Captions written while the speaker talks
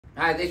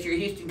Hi, this is your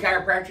Houston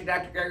chiropractor,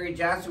 Dr. Gregory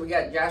Johnson. We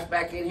got Josh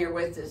back in here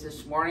with us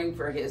this morning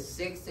for his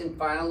 6th and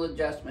final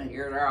adjustment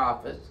here at our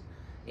office.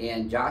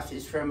 And Josh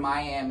is from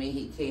Miami.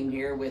 He came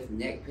here with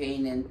neck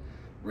pain and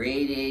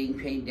radiating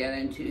pain down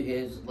into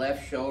his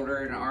left shoulder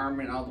and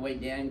arm and all the way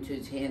down into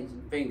his hands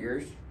and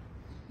fingers.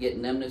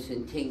 Getting numbness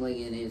and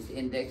tingling in his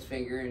index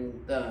finger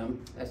and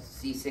thumb. That's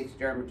C6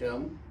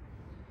 dermatome.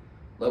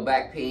 Low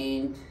back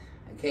pain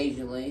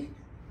occasionally.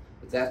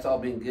 But that's all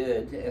been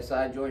good.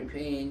 SI joint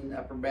pain,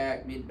 upper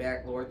back, mid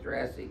back, lower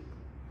thoracic,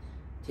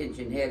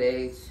 tension,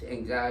 headaches,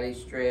 anxiety,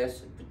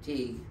 stress, and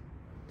fatigue.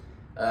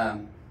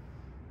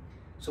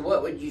 So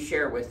what would you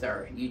share with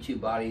our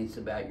YouTube audience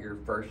about your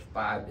first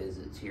 5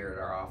 visits here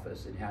at our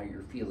office and how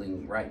you're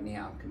feeling right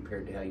now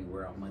compared to how you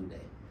were on Monday?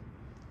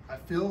 I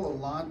feel a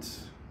lot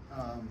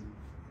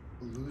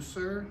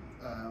looser,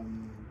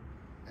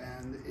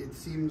 and it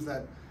seems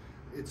that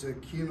it's a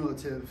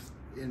cumulative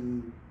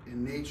in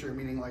nature,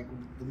 meaning like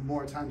the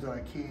more times that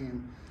I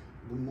came,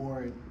 the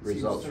more it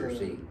results seems you're to,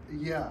 seeing.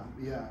 Yeah,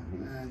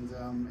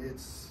 and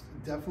it's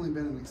definitely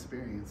been an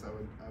experience. I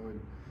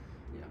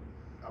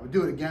would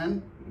do it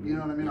again. You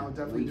know what I mean? I would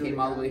definitely do it again. We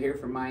came all the way here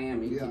from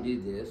Miami to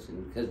do this,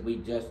 and because we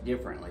adjust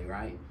differently,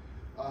 right?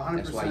 100%.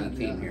 That's why you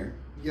came here.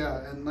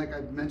 Yeah, and like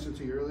I mentioned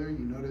to you earlier,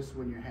 you notice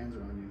when your hands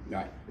are on you.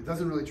 Right. It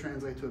doesn't really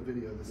translate to a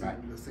video the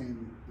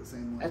same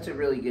way. That's a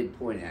really good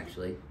point,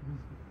 actually.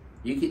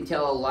 You can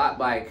tell a lot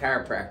by a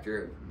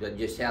chiropractor, but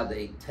just how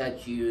they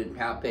touch you and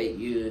palpate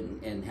you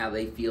and how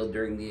they feel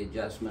during the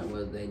adjustment,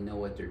 whether they know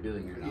what they're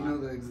doing or not. You know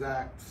the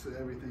exact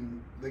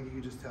everything, like you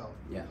can just tell.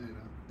 Yeah. You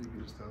know, you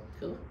can just tell.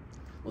 Cool.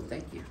 Well,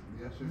 thank you.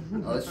 Yeah, sure.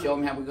 Well, let's show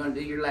them how we're going to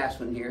do your last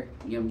one here.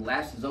 You know,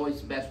 last is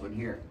always the best one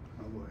here.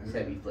 Oh boy. Let's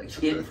have you flex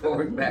it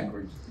forward and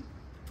backwards.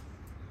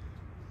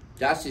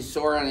 Josh is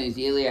sore on his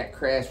iliac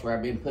crest where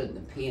I've been putting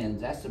the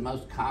pins. That's the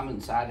most common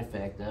side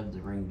effect of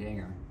the ring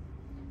dinger.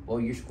 Boy,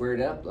 you're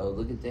squared up though.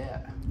 Look at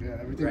that. Yeah,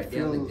 everything right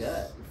feels, down the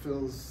gut. It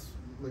feels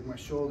like my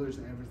shoulders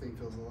and everything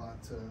feels a lot.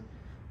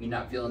 You're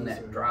not feeling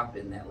that drop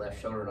in that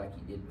left shoulder like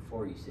you did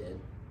before, you said.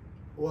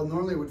 Well,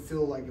 normally it would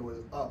feel like it was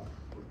up,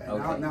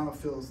 and now it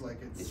feels like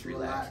it's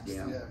relaxed.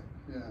 Yeah.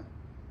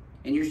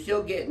 And you're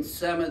still getting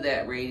some of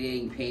that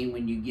radiating pain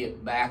when you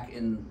get back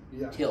and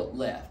tilt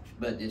left,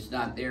 but it's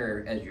not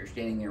there as you're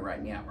standing there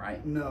right now,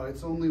 right? No,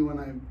 it's only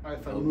when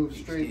if I move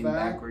straight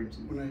back. Backwards.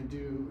 When I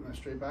do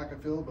straight back, I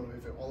feel, but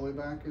if it all the way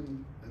back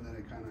and then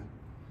it kind of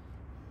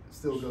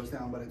still goes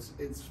down, but it's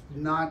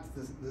not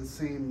the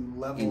same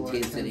level of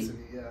intensity.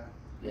 Yeah.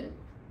 Good.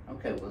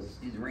 Okay, well, let's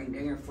do the ring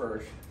dinger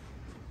first.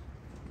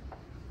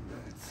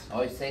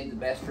 Always save the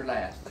best for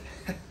last.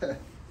 There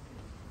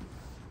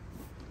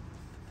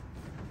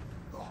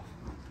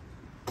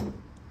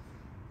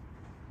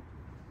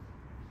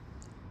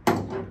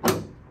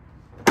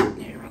we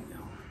go.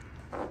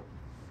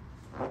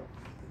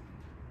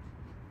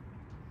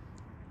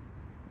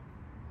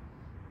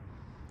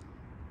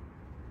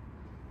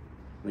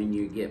 When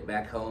you get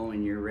back home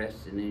and you're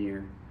resting in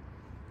your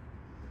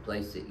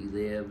place that you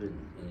live and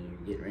you're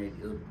getting ready to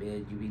go to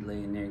bed, you be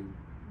laying there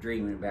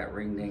dreaming about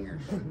ring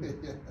dingers.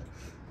 Yeah.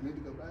 I need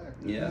to go back.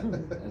 Yeah,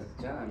 that's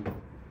the time.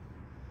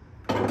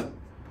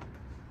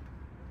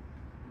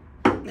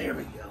 There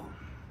we go.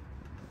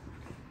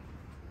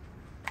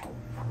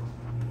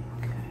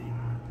 Okay.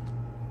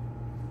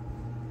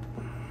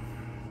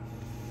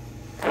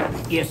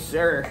 Yes,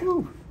 sir.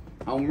 Woo.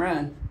 Home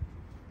run.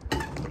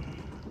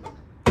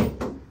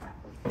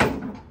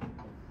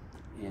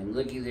 And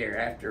looky there,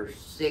 after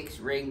 6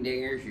 ring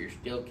dingers, you're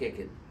still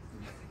kicking.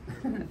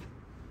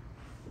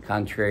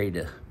 Contrary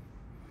to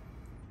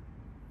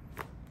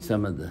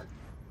some of the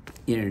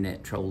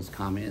internet trolls'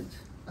 comments.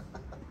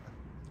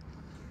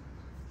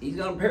 He's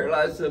gonna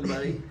paralyze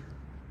somebody.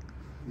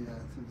 Yeah,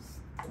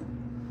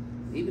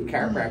 Even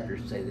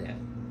chiropractors say that,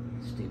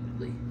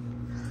 stupidly.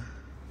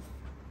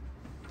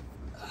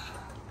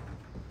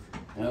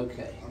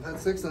 Okay. I've had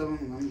 6 of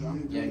them.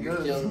 I'm doing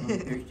good.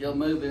 You're still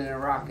moving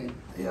and rocking.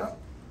 Yeah.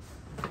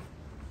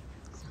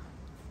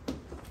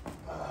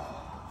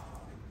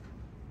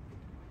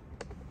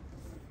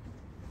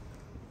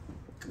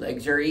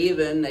 Legs are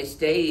even, they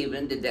stay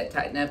even. Did that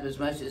tighten up as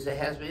much as it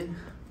has been?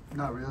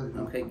 Not really.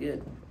 No. Okay,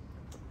 good.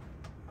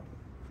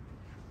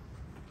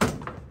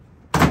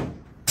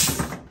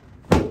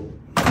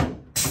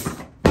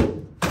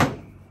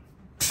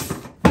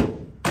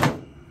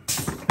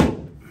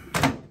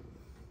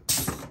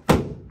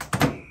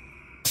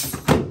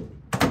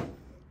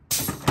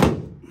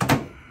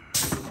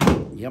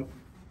 Yep.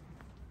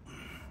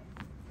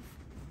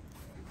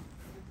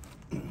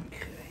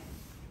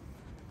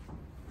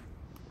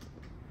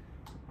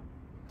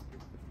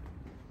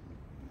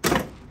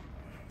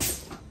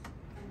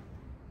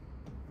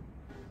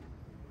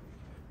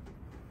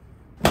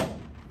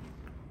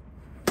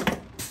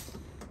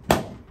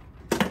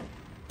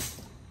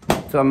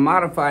 So I'm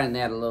modifying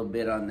that a little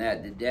bit on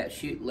that. Did that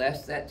shoot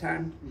less that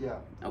time? Yeah.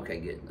 Okay,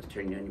 good. Let's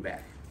turn you on your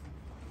back.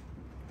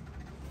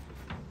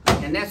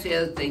 And that's the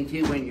other thing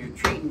too, when you're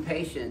treating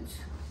patients,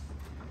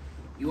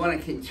 you want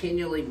to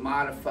continually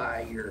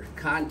modify your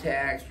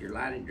contacts, your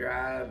line of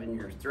drive, and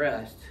your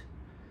thrust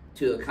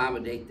to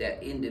accommodate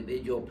that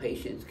individual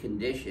patient's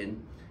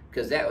condition.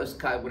 Because that was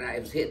kind of when I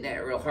was hitting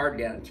that real hard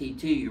down in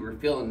T2, you were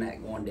feeling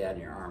that going down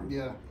your arm.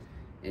 Yeah.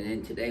 And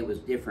then today was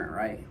different,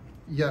 right?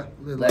 Yeah.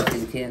 Less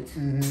intense.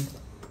 Mm-hmm.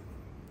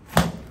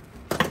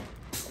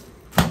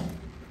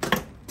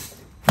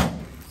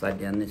 Slide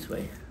down this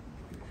way.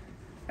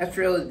 That's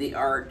really the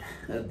art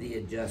of the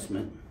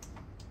adjustment.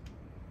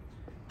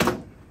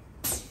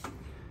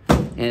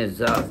 And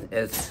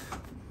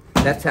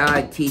that's how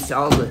I teach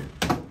all the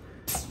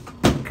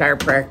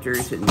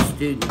chiropractors and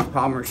students,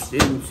 Palmer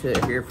students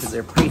here for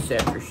their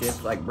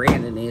preceptorships, like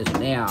Brandon is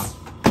now,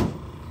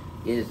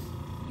 is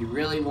you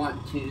really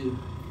want to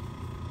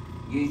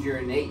use your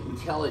innate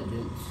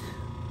intelligence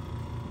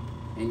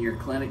and your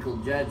clinical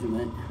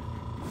judgment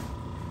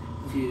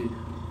to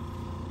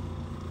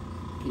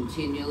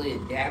continually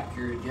adapt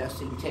your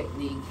adjusting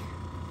technique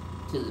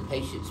to the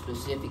patient's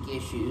specific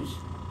issues.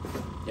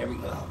 There we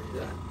go.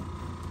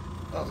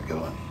 That was a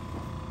good one.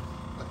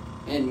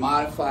 And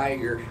modify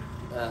your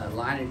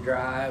line of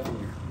drive and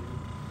your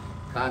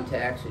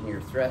contacts and your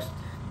thrust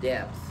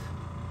depth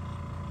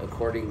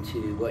according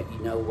to what you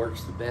know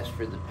works the best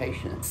for the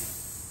patient.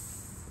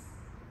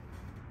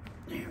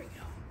 There we go.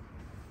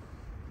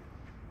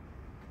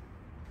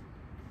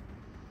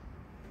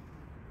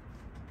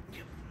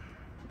 Yep.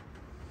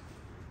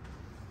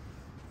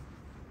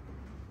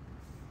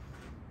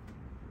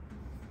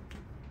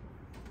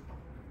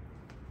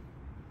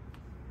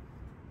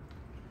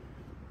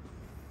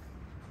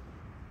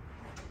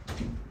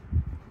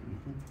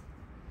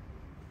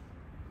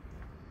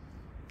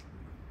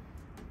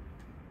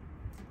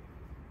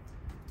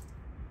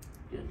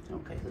 Good.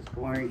 Okay, let's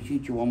go on and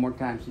shoot you one more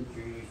time since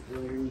you're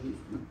still here in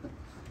Houston.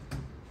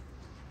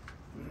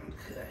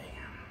 Okay.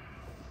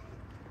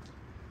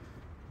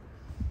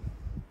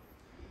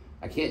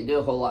 I can't do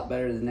a whole lot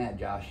better than that,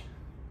 Josh.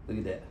 Look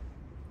at that.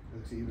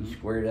 Looks even. You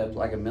squared up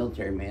like a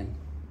military man.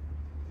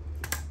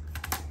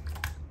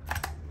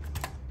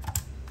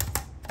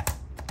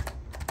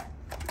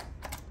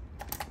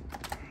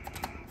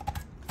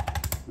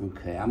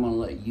 Okay, I'm gonna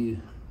let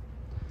you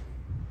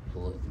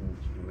pull it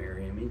into your mirror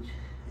image.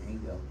 There you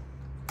go.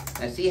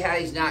 Now see how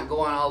he's not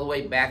going all the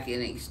way back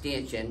in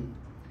extension,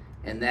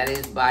 and that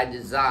is by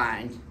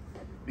design,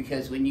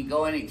 because when you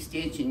go in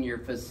extension, your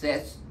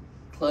facets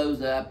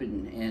close up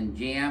and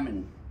jam,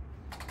 and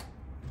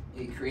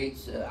it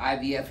creates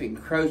IVF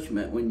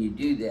encroachment when you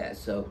do that.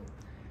 So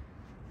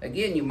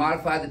again, you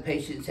modify the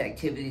patient's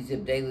activities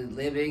of daily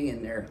living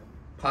and their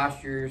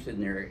postures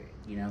and their,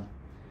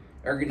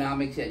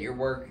 ergonomics at your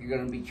work. You're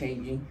going to be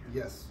changing.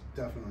 Yes,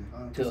 definitely.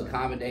 100%. To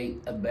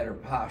accommodate a better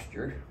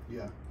posture.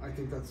 Yeah, I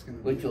think that's going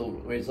to which will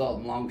result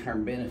in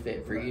long-term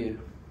benefit for you.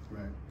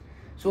 Right.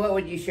 So what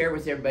would you share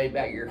with everybody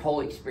about your whole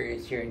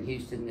experience here in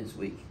Houston this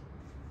week,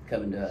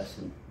 coming to us?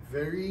 And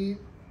very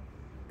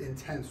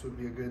intense would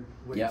be a good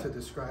way to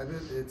describe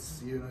it.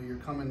 It's, you're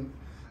coming,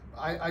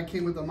 I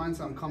came with the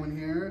mindset I'm coming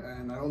here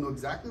and I don't know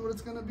exactly what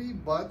it's going to be,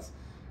 but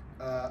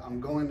I'm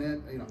going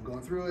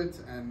through it,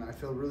 and I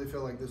really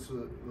feel like this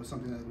was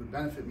something that would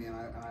benefit me, and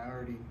I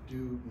already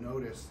do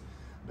notice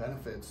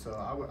benefits. So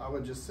I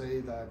would just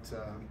say that.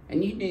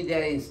 And you knew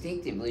that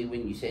instinctively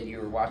when you said you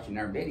were watching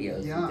our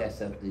videos. Yeah. That's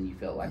something you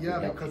felt like. Yeah,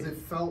 because it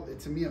felt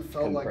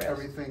like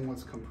everything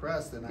was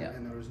compressed, and Yeah.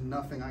 and there was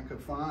nothing I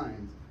could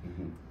find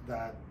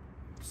that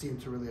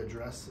seemed to really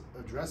address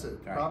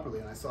it properly.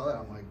 And I saw that,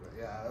 I'm like,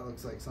 yeah, that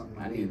looks like something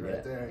I need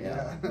right there.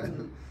 Yeah.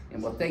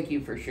 And well, thank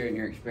you for sharing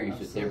your experience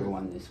with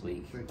everyone this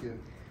week. Thank you.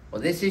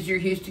 Well, this is your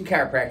Houston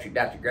chiropractor,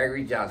 Dr.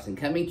 Gregory Johnson,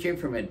 coming to you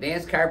from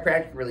Advanced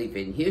Chiropractic Relief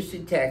in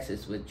Houston,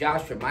 Texas, with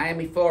Josh from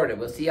Miami, Florida.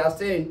 We'll see y'all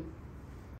soon.